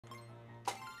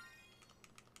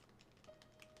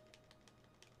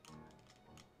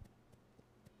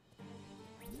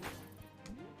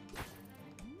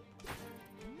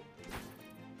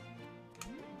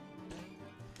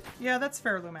Yeah, that's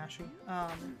fair, Lumashi.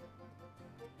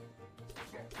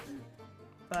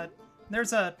 But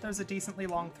there's a decently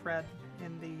long thread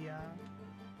in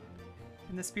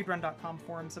the speedrun.com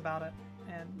forums about it,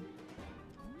 and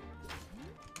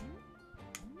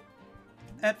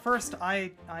at first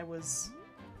I was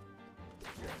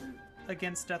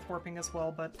against death warping as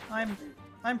well, but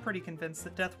I'm pretty convinced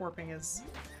that death warping is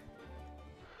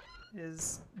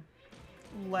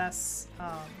less.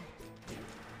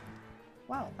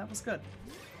 Wow, that was good.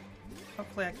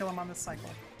 Hopefully I kill him on this cycle.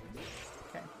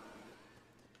 Okay.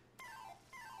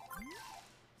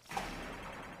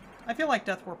 I feel like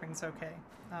death warping's okay.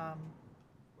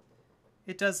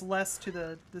 It does less to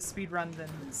the speedrun than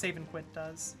save and quit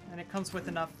does, and it comes with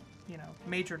enough, you know,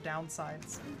 major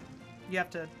downsides. You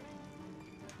have to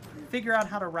figure out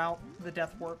how to route the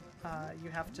death warp.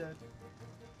 You have to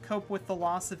cope with the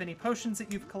loss of any potions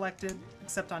that you've collected,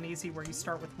 except on easy where you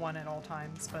start with one at all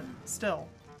times, but still.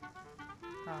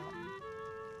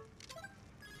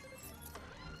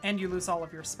 And you lose all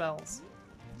of your spells.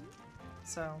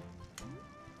 So,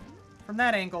 from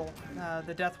that angle,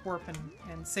 the death warp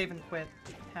and save and quit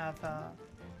have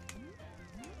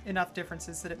enough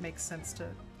differences that it makes sense to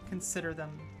consider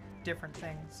them different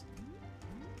things.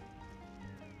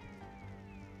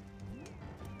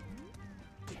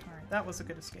 Alright, that was a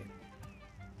good escape.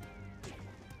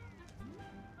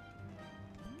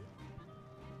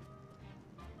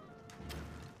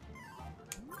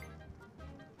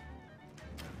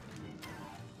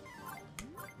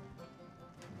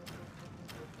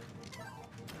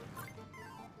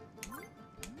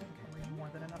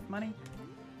 Money.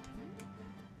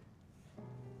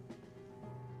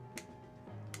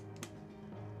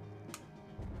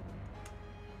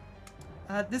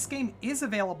 This game is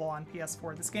available on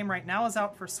PS4. This game right now is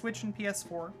out for Switch and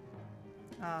PS4.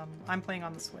 I'm playing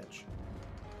on the Switch.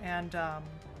 And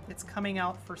it's coming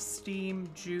out for Steam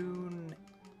June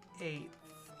 8th,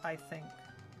 I think.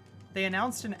 They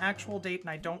announced an actual date and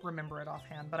I don't remember it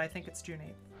offhand, but I think it's June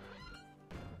 8th.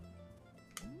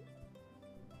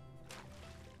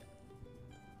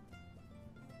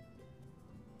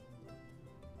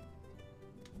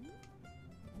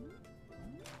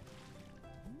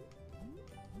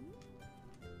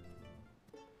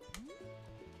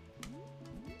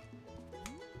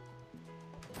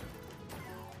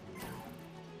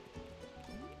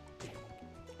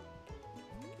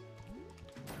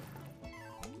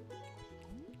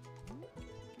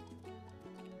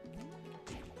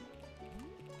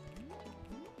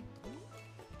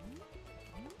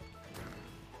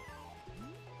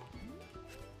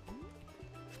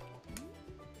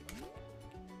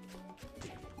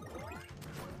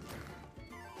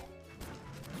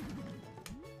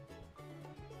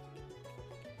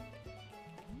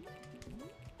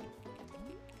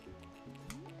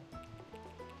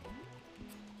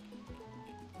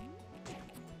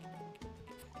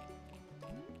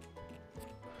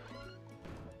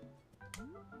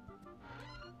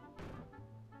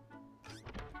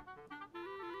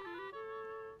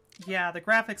 Yeah, the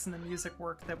graphics and the music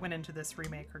work that went into this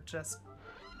remake are just...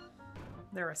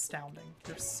 they're astounding.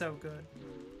 They're so good.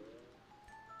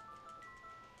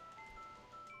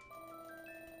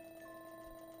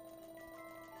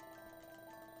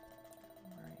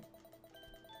 Alright.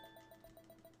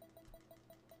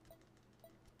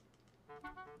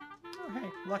 Oh, hey,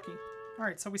 lucky.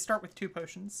 Alright, so we start with 2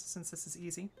 potions, since this is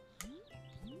easy.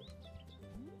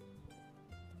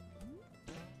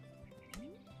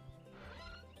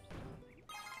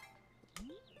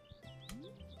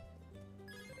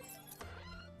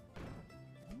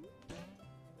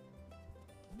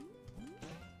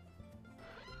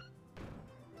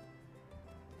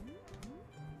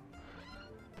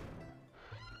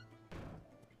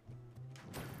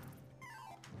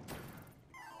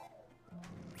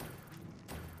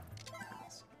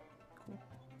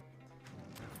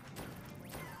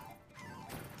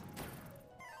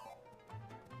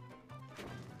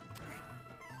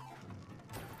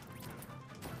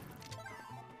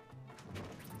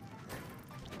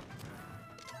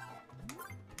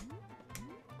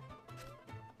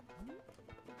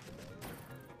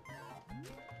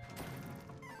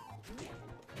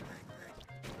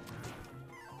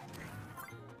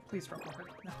 Please drop my heart.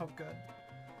 Oh, good.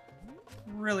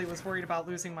 Really was worried about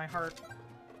losing my heart.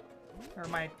 Or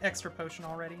my extra potion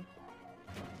already.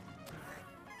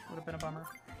 Would have been a bummer.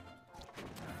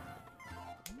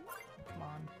 Come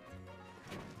on.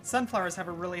 Sunflowers have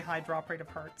a really high drop rate of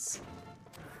hearts.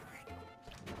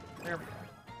 There we go.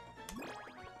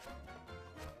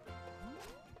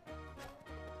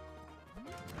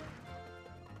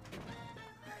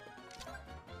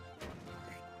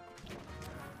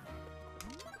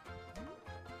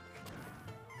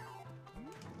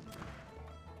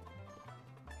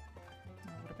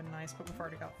 nice, but we've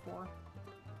already got 4.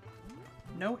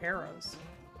 No arrows.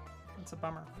 That's a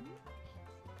bummer.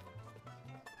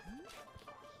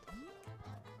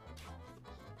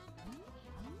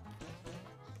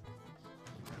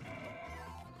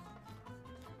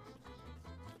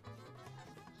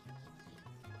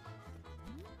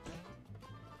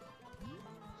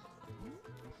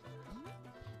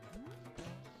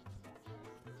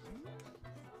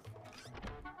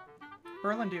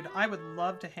 Berlin dude, I would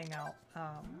love to hang out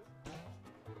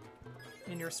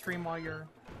in your stream while you're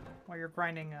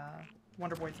grinding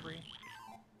Wonder Boy 3.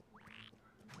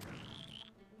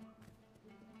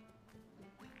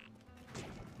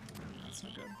 That's no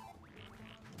good.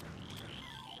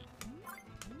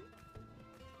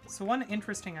 So one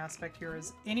interesting aspect here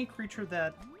is any creature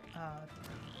that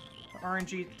the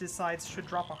RNG decides should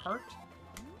drop a heart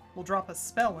will drop a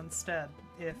spell instead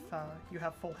if you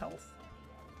have full health.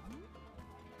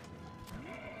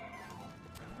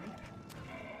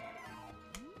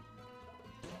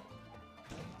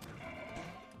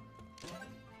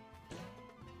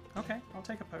 Okay, I'll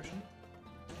take a potion.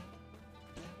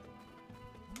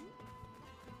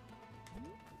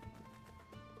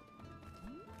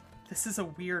 This is a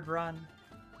weird run.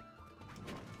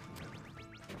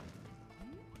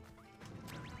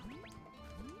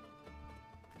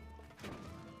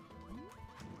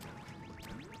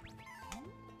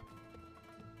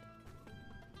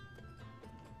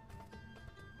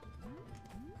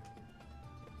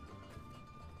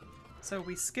 So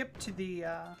we skip to the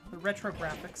retro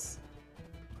graphics.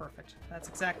 Perfect. That's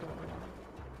exactly what we want.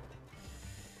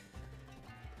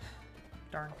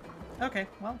 Darn. Okay,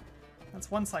 well, that's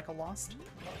one cycle lost.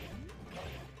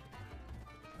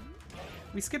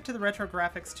 We skip to the retro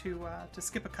graphics to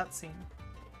skip a cutscene.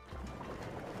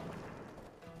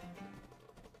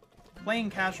 Playing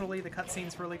casually, the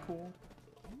cutscene's really cool.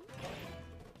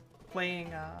 Playing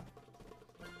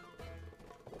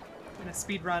in a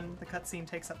speedrun, the cutscene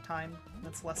takes up time, and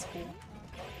it's less cool.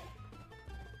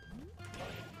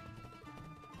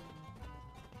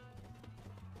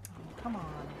 Oh, come on.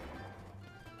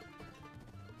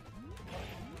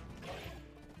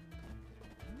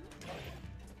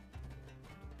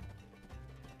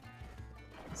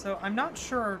 So I'm not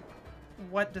sure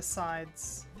what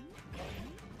decides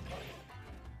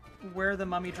where the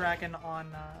mummy dragon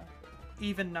on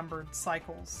even-numbered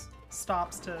cycles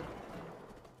stops to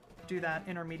do that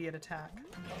intermediate attack.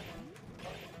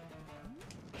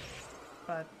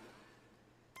 But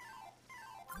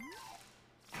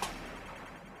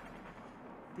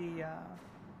the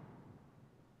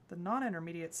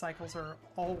non-intermediate cycles are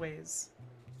always...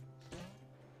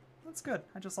 That's good.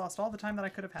 I just lost all the time that I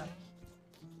could have had.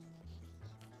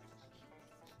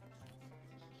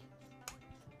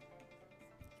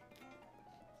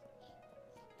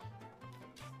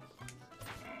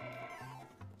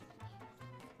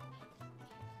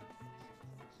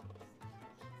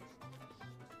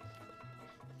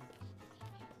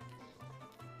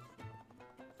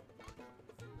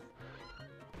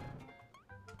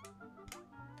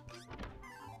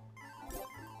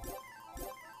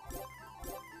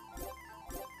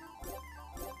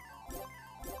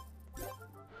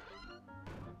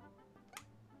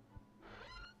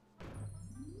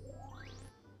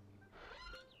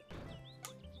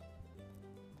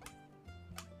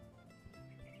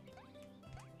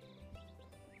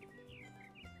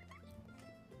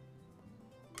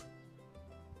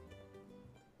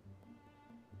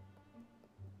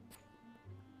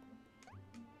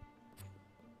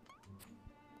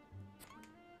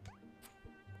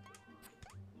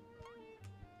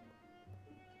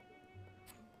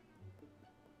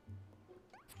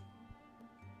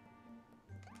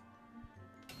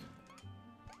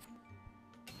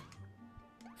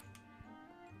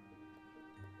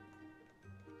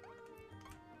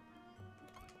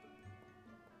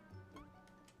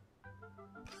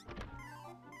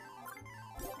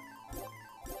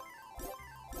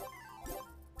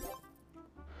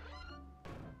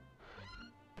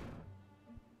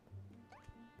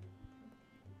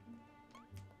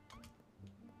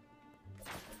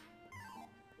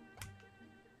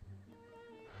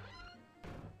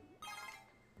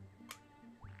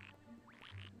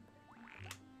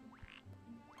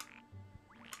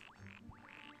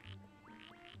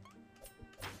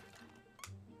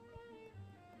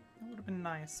 That would have been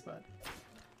nice, but...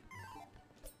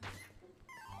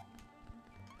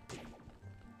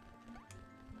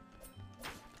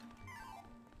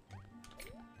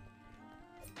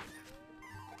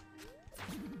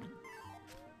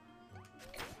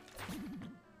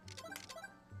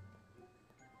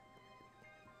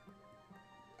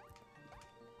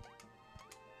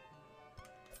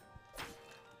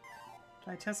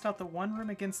 Did I test out the one room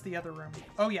against the other room?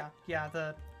 Oh yeah, yeah,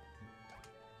 the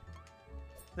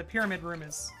pyramid room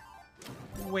is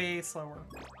way slower.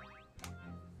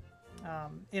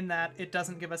 In that it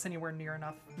doesn't give us anywhere near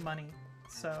enough money,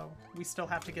 so we still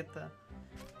have to get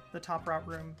the top route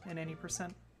room in any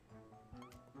percent.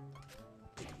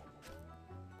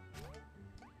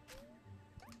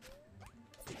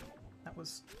 That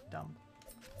was dumb.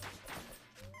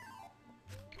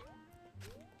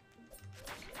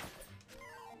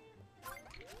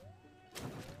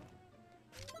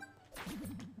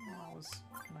 Well, that was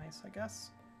nice, I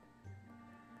guess.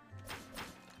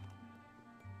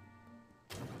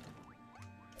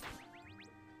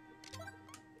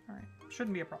 Alright,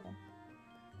 shouldn't be a problem.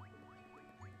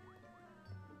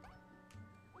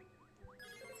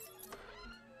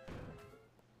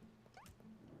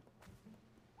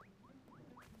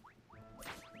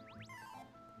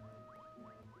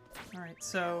 Alright,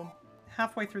 so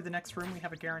halfway through the next room we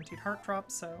have a guaranteed heart drop,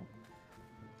 so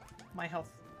my health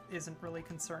isn't really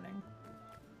concerning.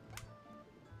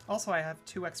 Also, I have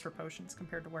 2 extra potions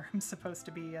compared to where I'm supposed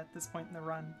to be at this point in the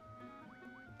run.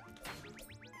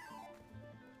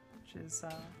 Which is,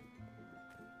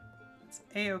 it's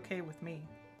a-okay with me.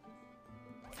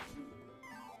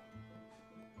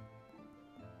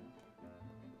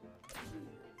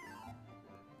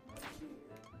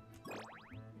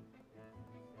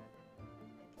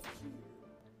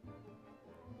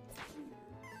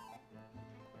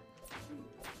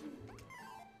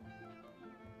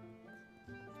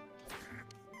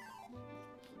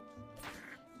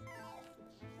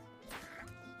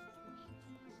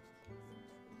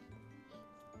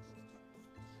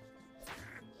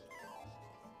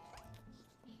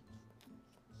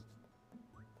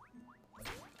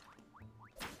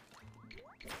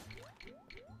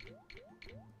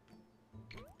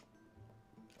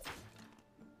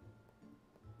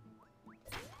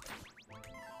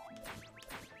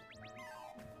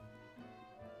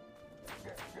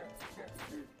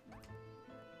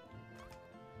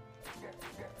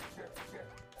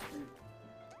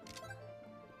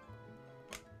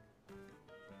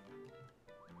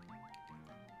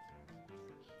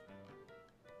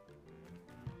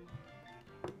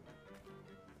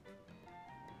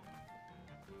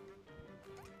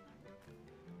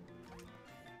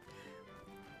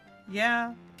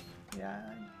 Yeah.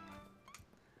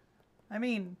 I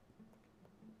mean,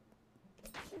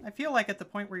 I feel like at the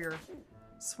point where you're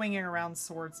swinging around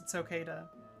swords, it's okay to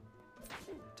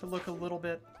look a little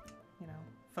bit, you know,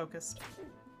 focused.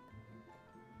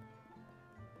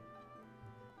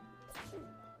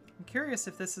 I'm curious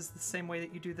if this is the same way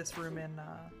that you do this room in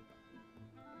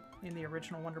the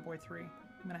original Wonder Boy 3. I'm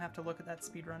gonna have to look at that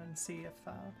speedrun and see if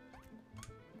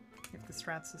the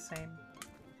strat's the same.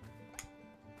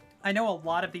 I know a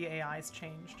lot of the AI's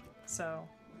changed, so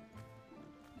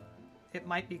it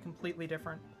might be completely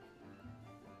different.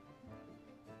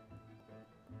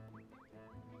 There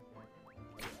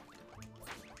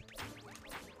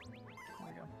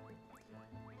we go.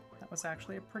 That was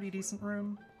actually a pretty decent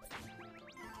room.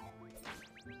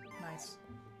 Nice.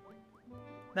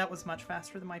 That was much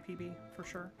faster than my PB, for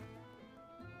sure.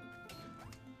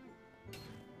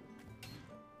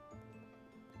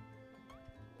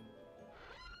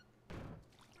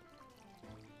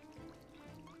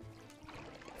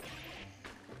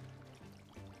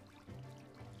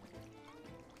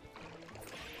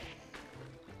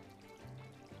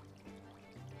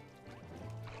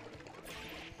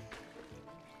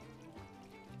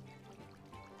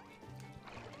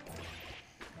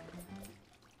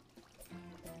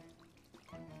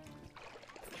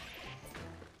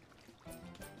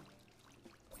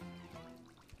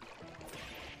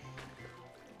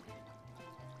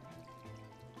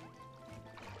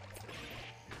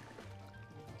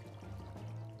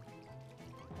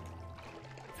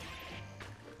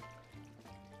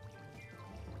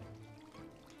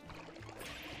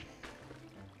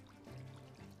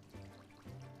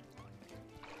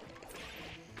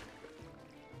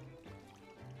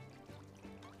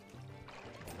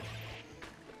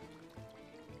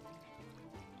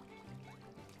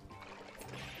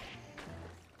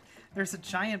 There's a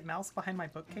giant mouse behind my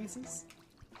bookcases?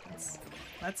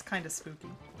 That's kind of spooky.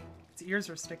 Its ears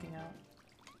are sticking out.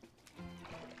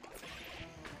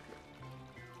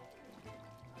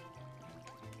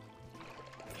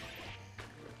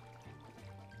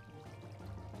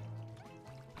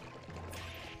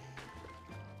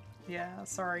 Yeah,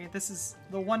 sorry. This is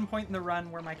the one point in the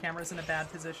run where my camera's in a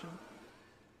bad position.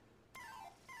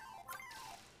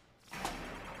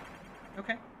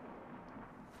 Okay.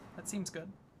 That seems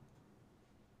good.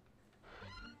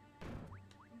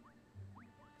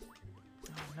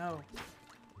 Oh no.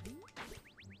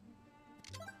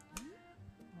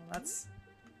 that's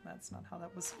not how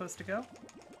that was supposed to go.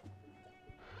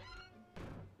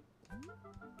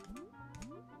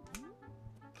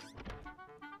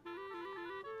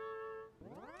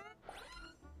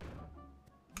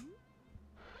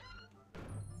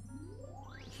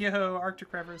 Yo,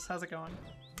 Arctic Revers, how's it going?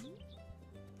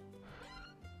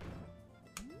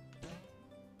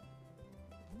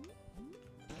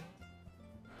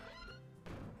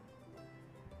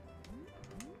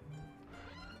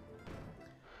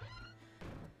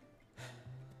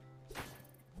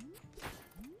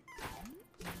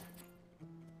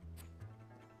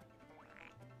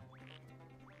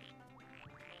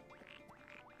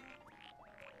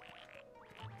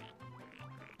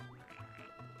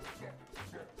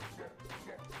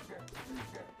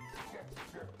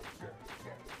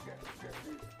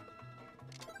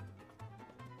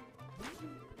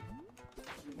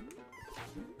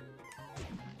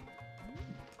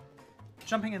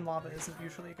 Jumping in lava isn't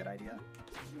usually a good idea.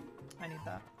 I need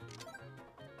that.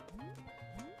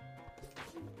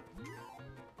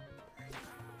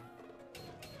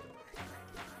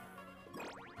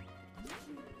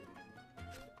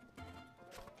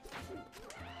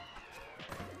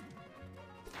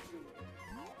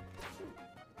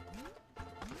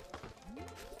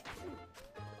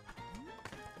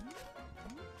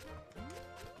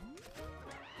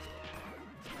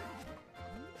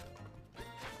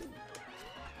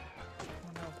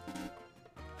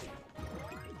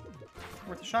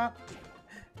 Worth a shot.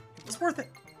 It was worth it.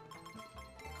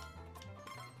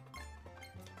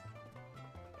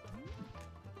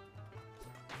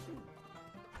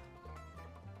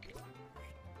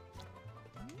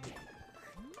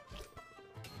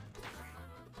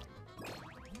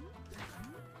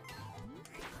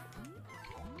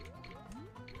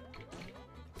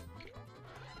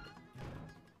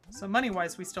 So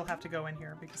money-wise, we still have to go in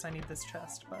here because I need this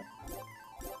chest, but...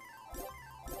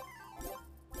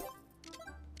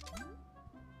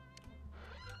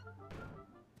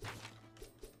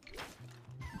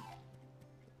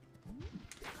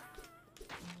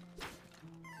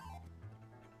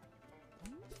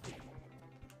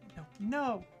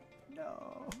 No,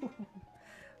 no.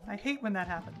 I hate when that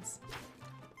happens.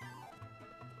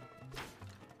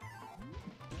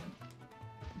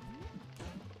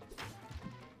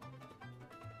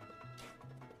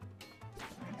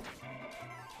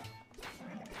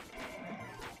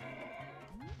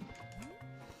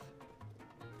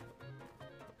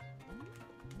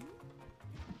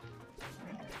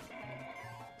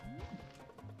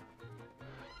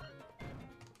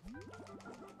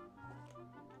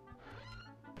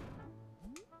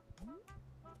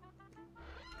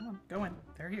 Come on, go in.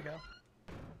 There you go.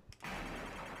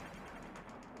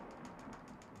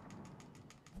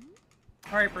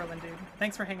 Alright, Berlin dude.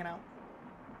 Thanks for hanging out.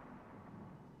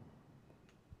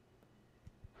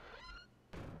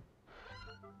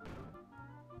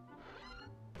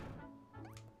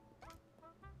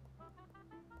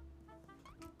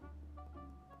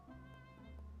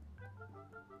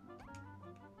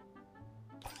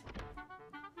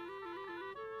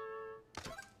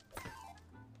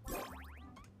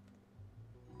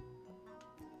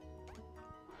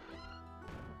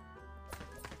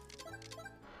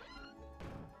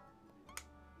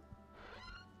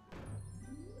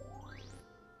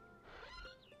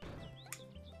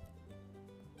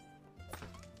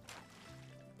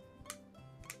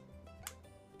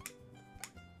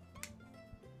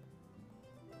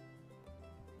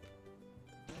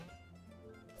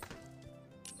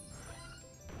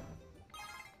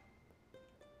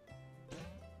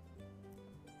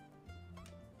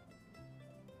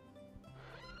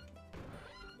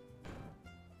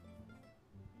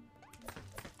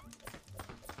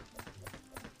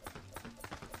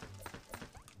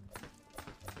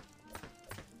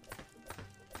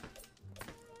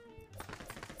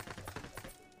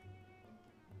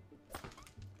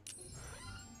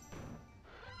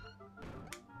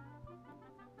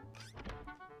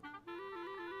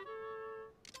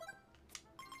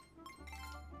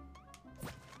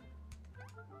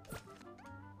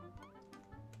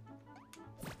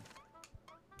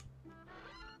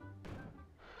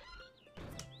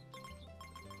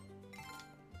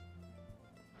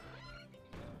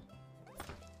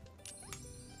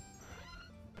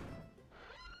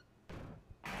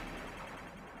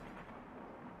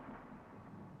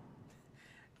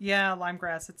 Yeah,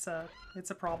 limegrass, it's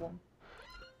a problem.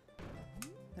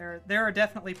 There are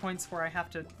definitely points where I have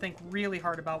to think really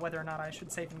hard about whether or not I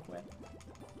should save and quit.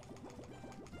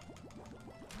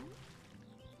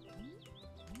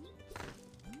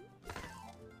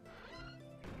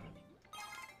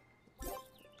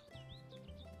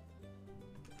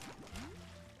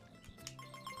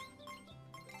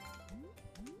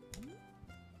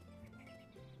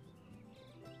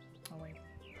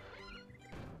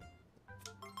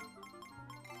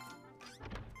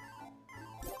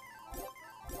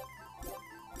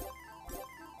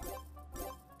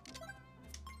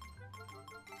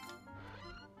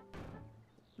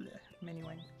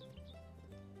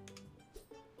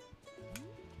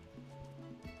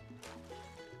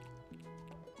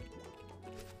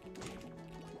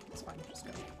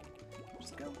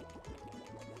 go.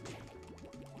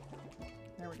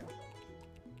 There we go.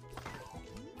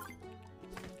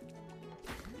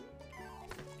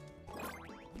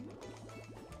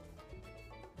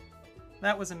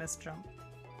 That was a missed jump.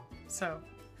 So,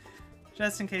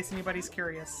 just in case anybody's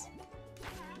curious.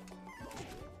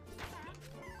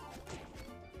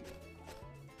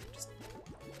 Just...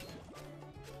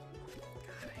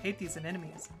 God, I hate these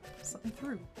anemones. Just let me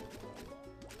through.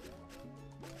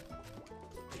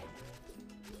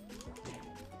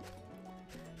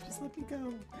 Just let me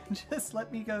go. Just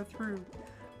let me go through.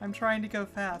 I'm trying to go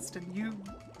fast, and you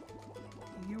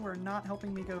are not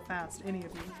helping me go fast, any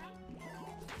of you.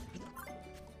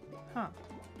 Huh.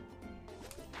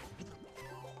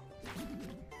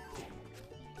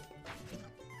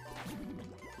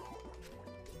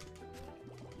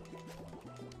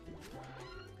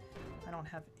 I don't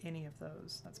have any of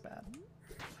those. That's bad.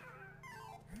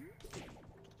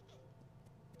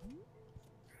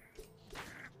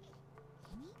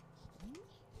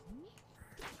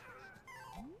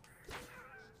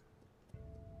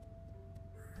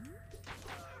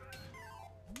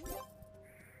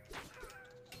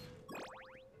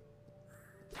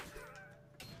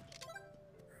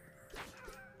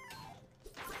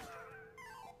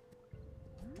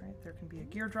 There can be a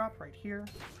gear drop right here.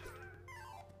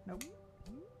 Nope.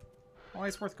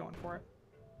 Always worth going for it.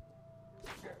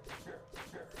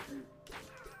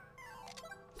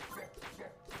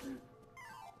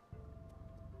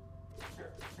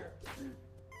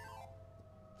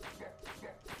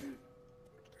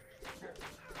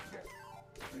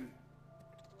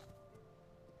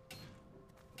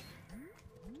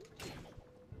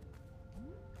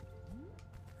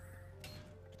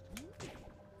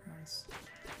 Nice.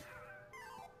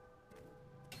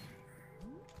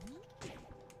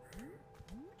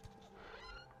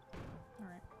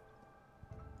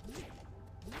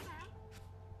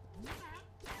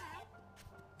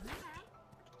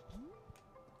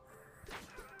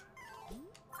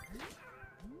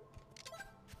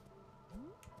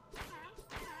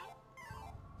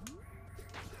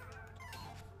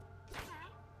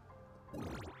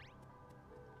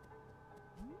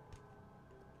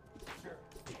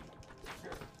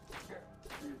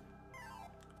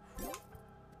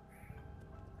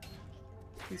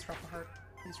 Please drop a heart.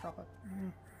 Please drop a...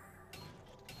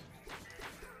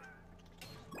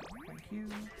 Thank you.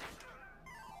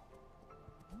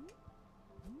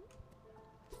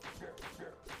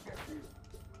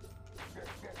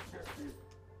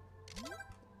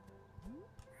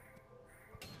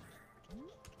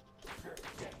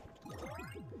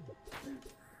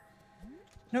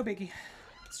 No biggie.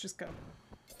 Let's just go.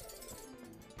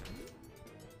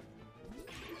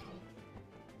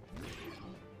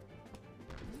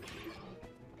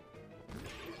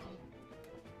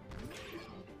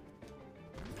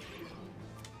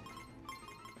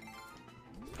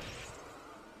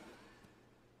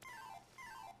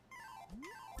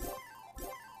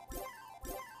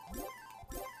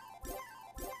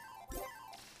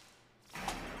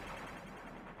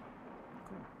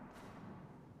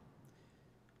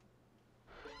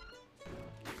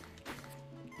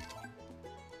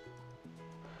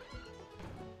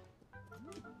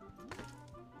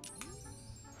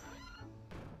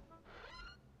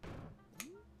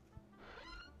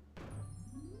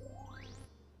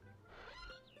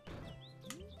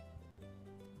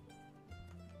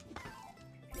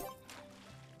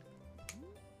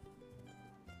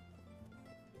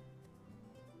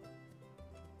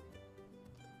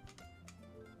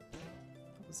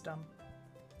 Was dumb.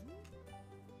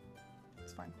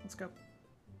 It's fine. Let's go.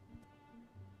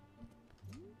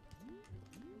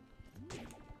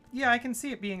 Yeah, I can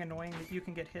see it being annoying that you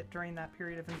can get hit during that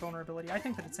period of invulnerability. I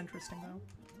think that it's interesting, though.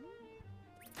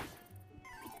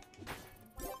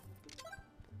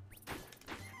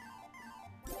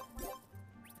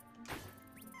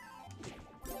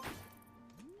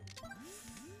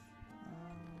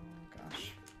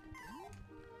 Gosh.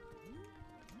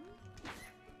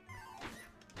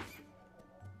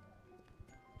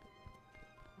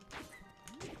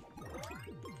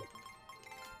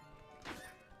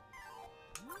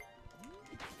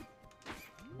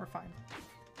 We're fine.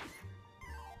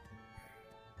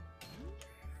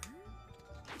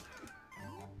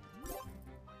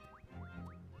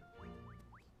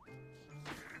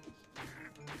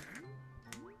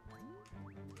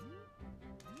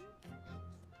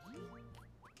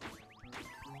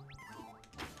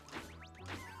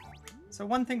 So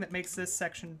one thing that makes this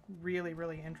section really,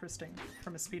 really interesting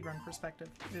from a speedrun perspective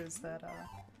is that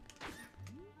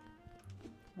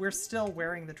we're still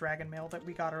wearing the dragon mail that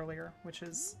we got earlier, which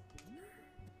is,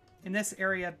 in this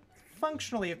area,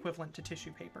 functionally equivalent to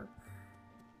tissue paper.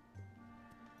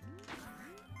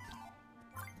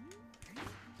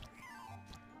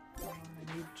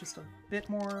 I need just a bit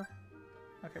more.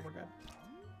 Okay, we're good.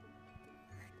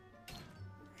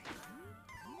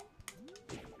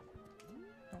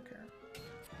 Don't care.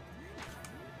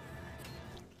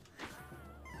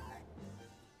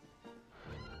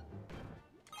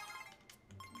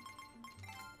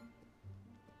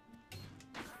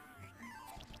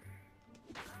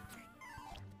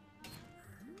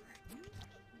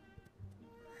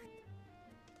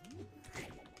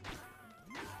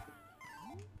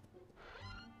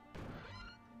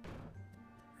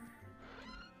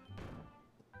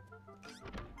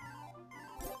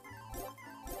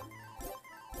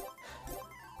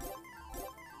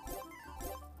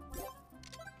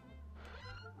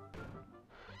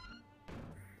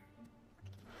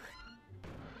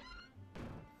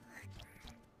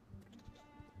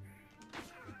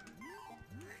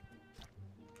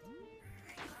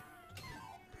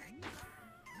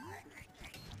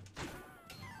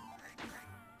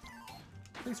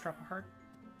 Please drop a heart.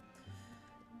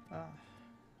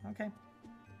 Okay.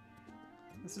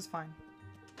 This is fine.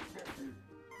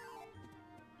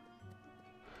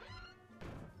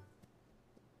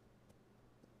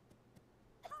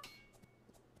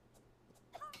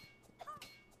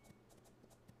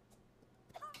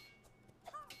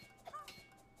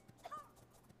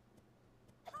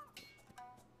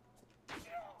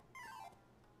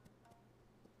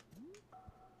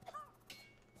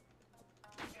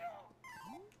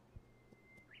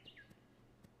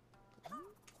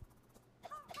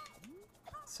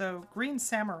 So, Green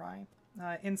Samurai,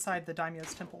 inside the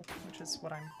Daimyo's Temple, which is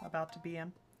what I'm about to be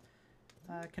in,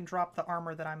 can drop the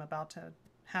armor that I'm about to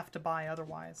have to buy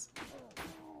otherwise.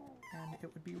 And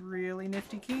it would be really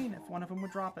nifty keen if one of them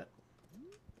would drop it.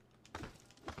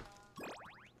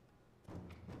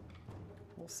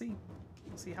 We'll see.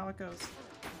 We'll see how it goes.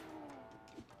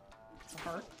 It's a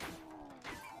heart.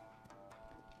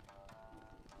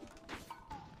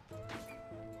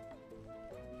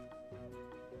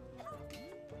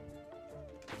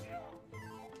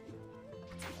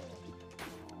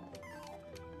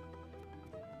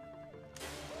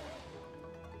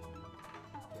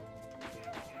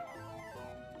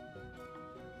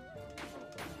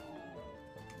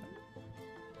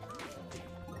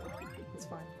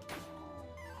 Fine.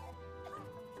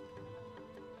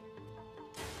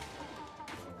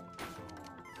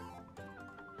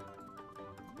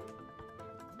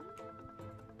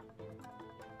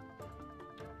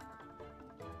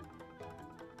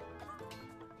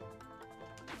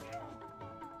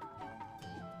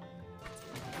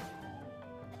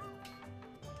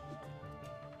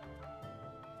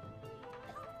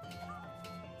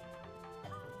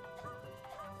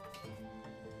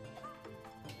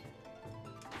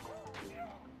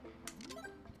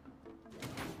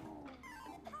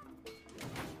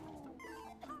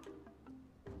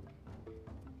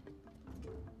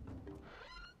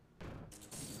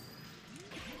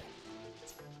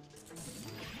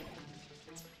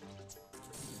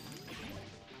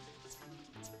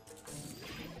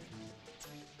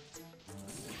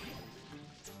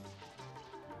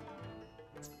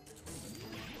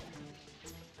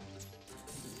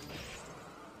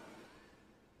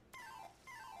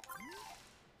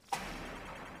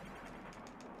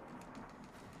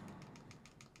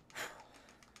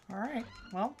 All right,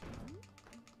 well,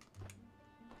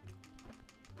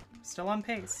 still on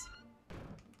pace.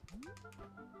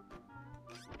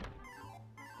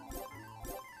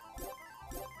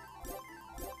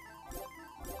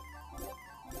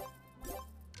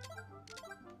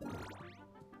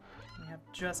 We have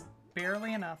just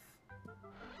barely enough.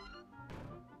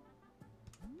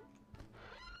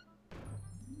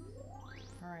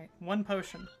 All right, one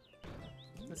potion.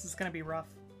 This is gonna be rough.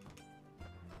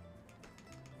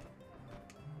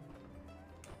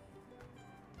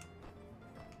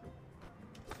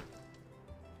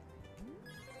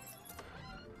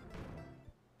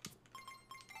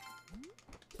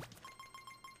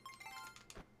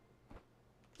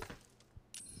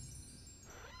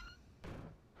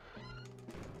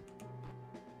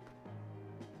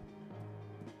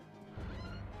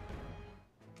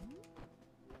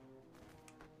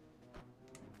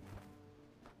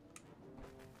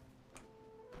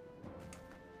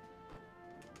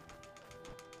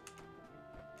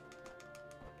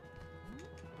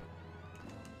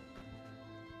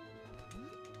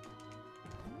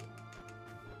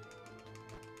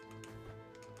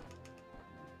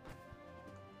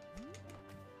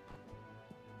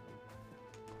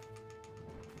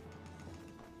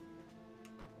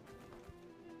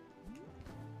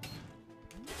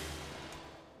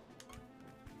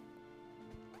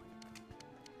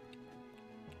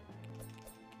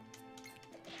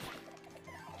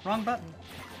 Wrong button.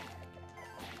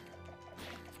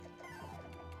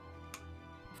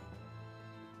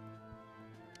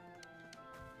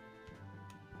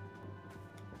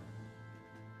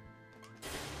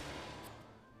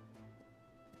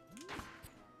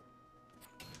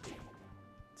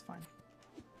 It's fine.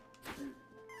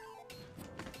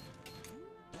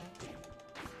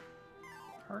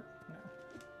 Heart? No.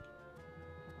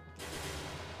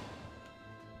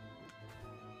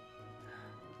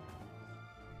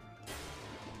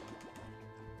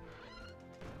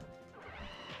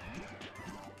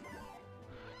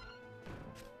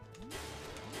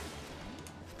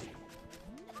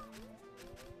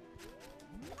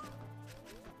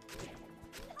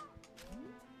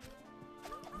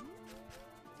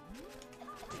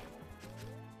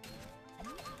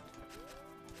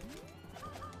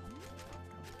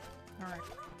 All right.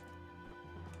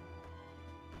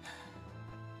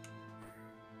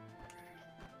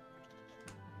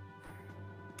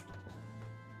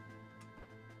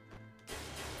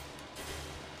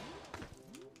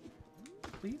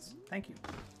 Please? Thank you.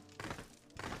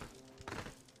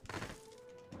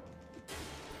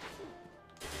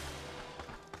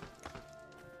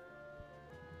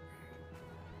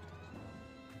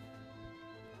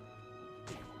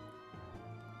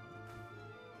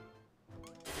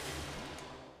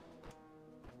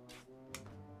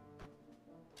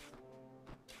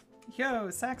 Yo,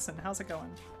 Saxon, how's it going?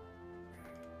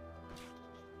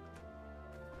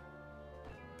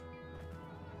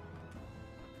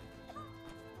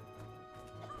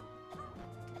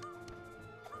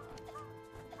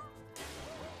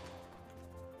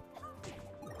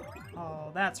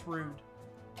 Oh, that's rude.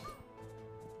 I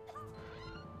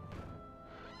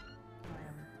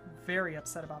am very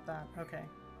upset about that. Okay.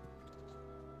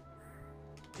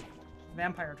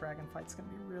 Vampire Dragon fight's gonna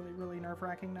be really, really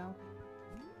nerve-wracking now.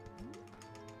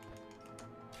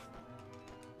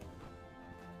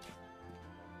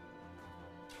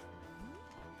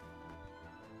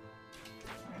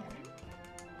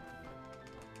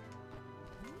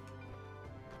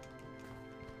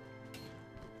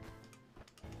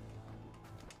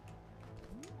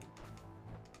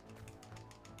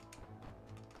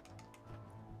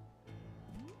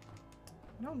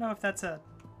 I don't know if that's a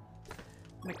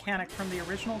mechanic from the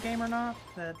original game or not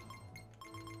that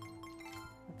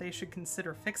they should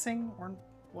consider fixing or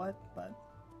what, but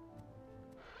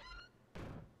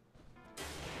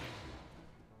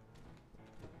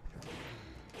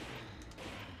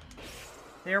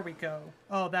there we go.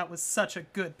 Oh, that was such a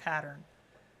good pattern.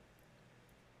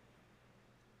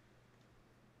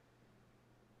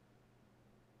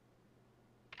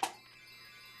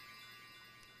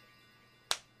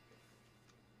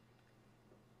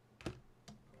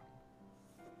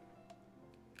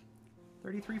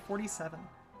 $33.47.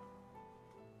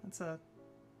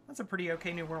 That's a pretty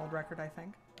okay new world record, I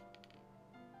think.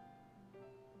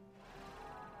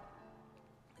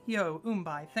 Yo,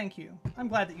 Umbai, thank you. I'm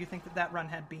glad that you think that that run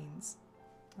had beans.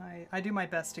 I do my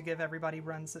best to give everybody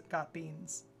runs that got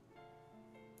beans.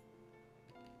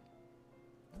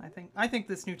 I think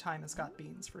this new time has got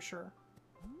beans for sure.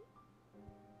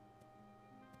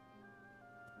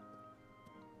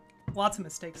 Lots of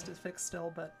mistakes to fix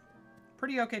still, but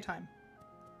pretty okay time.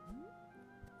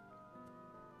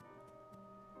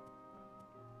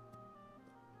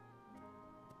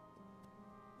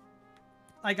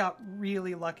 I got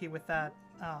really lucky with that,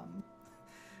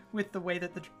 with the way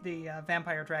that the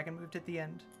Vampire Dragon moved at the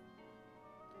end.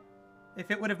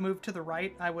 If it would have moved to the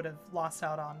right, I would have lost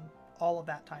out on all of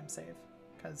that time save.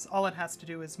 Because all it has to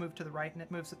do is move to the right, and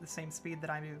it moves at the same speed that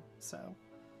I move, so...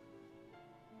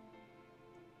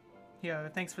 Yo,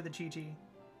 thanks for the GG.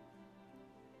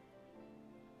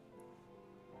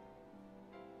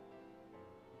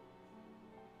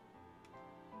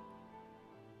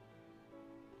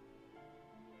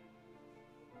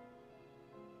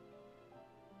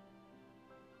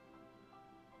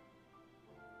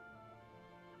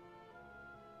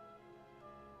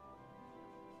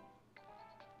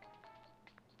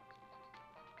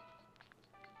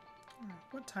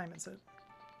 What time is it?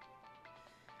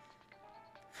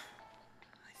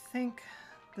 I think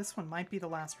this one might be the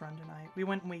last run tonight. We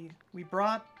went and we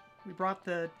brought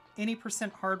the any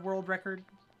 % hard world record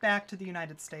back to the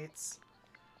United States.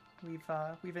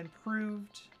 We've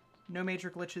improved no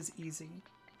major glitches easy.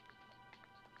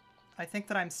 I think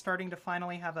that I'm starting to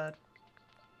finally have a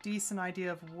decent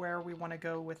idea of where we want to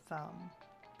go with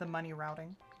the money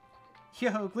routing.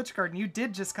 Yo, Glitch Garden, you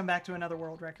did just come back to another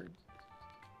world record.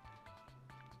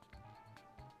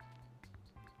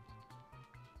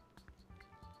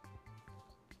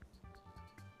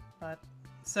 But,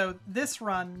 so this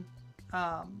run,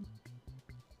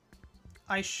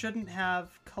 I shouldn't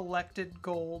have collected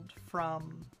gold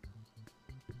from...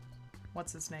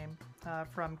 What's his name?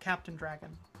 From Captain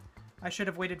Dragon. I should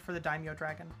have waited for the Daimyo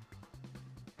Dragon.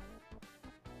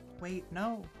 Wait,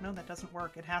 no. No, that doesn't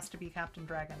work. It has to be Captain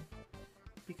Dragon.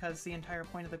 Because the entire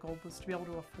point of the gold was to be able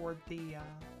to afford the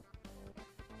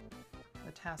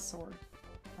task sword.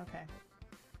 Okay.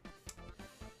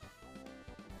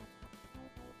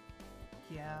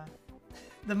 Yeah.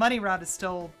 The money route is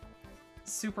still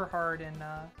super hard in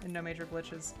No Major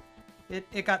Glitches.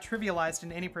 It got trivialized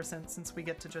in any percent since we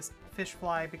get to just fish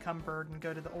fly, become bird, and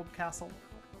go to the old castle.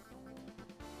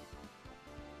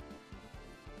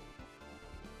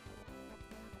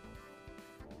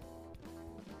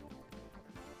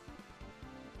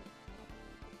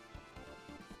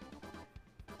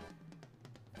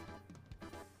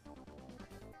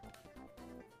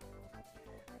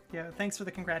 Yeah, thanks for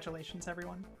the congratulations,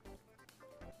 everyone.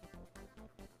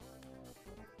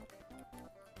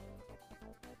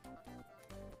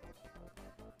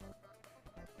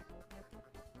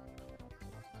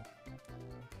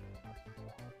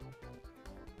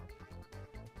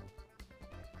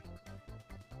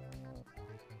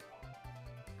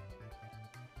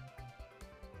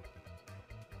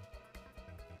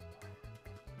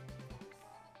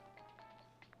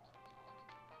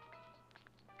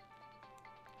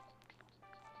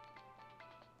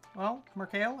 Well,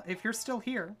 Merkale, if you're still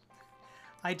here,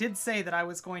 I did say that I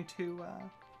was going to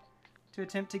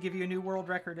attempt to give you a new world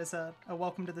record as a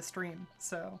welcome to the stream.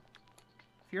 So,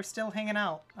 if you're still hanging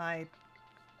out, I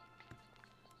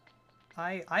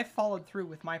followed through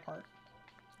with my part.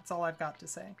 That's all I've got to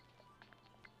say.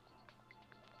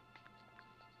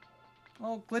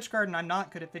 Well, Glitch Garden, I'm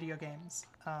not good at video games.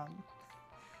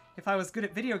 If I was good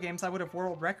at video games, I would have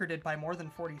world recorded by more than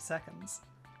 40 seconds.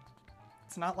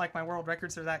 It's not like my world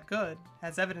records are that good,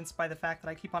 as evidenced by the fact that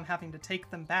I keep on having to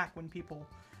take them back when people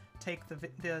take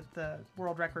the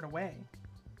world record away.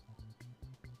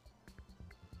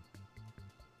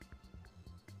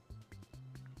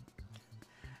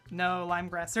 No,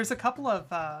 Limegrass. There's a couple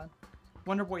of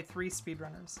Wonder Boy 3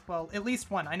 speedrunners. Well, at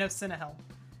least one. I know Cinehell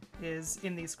is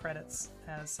in these credits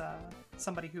as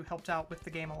somebody who helped out with the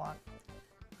game a lot.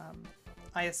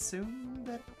 I assume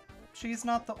that she's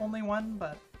not the only one,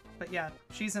 but yeah,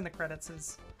 she's in the credits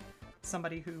as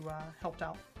somebody who helped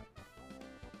out.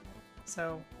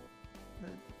 So,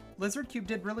 Lizard Cube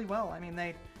did really well. I mean,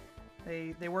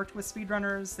 they worked with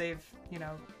speedrunners. They've, you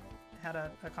know, had a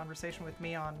conversation with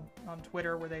me on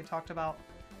Twitter where they talked about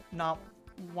not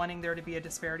wanting there to be a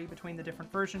disparity between the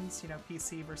different versions, you know,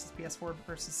 PC versus PS4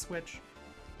 versus Switch.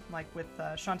 Like with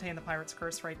Shantae and the Pirate's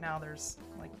Curse right now, there's,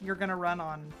 like, you're gonna run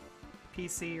on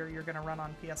PC or you're gonna run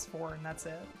on PS4 and that's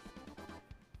it.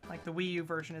 Like, the Wii U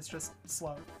version is just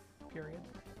slow, period.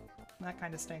 And that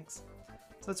kind of stinks.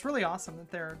 So it's really awesome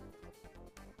that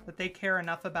they care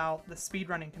enough about the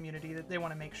speedrunning community that they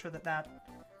want to make sure that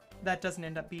doesn't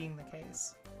end up being the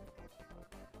case.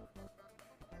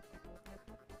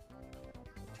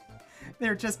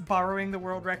 They're just borrowing the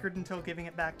world record until giving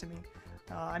it back to me.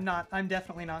 I'm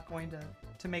definitely not going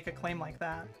to make a claim like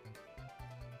that.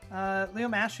 Leo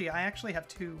Mashi, I actually have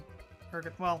two,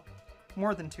 well,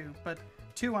 more than two, but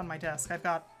two on my desk. I've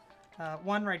got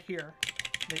one right here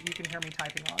that you can hear me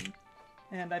typing on.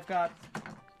 And I've got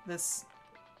this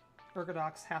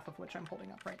Ergodox, half of which I'm holding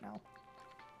up right now.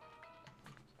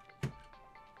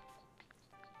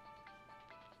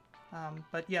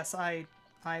 But yes, I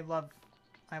love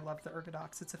the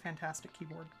Ergodox. It's a fantastic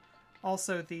keyboard.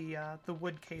 Also, the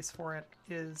wood case for it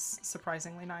is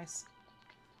surprisingly nice.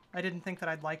 I didn't think that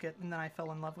I'd like it, and then I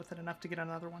fell in love with it enough to get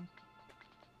another one.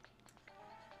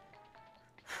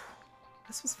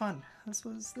 This was fun. This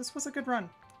was a good run.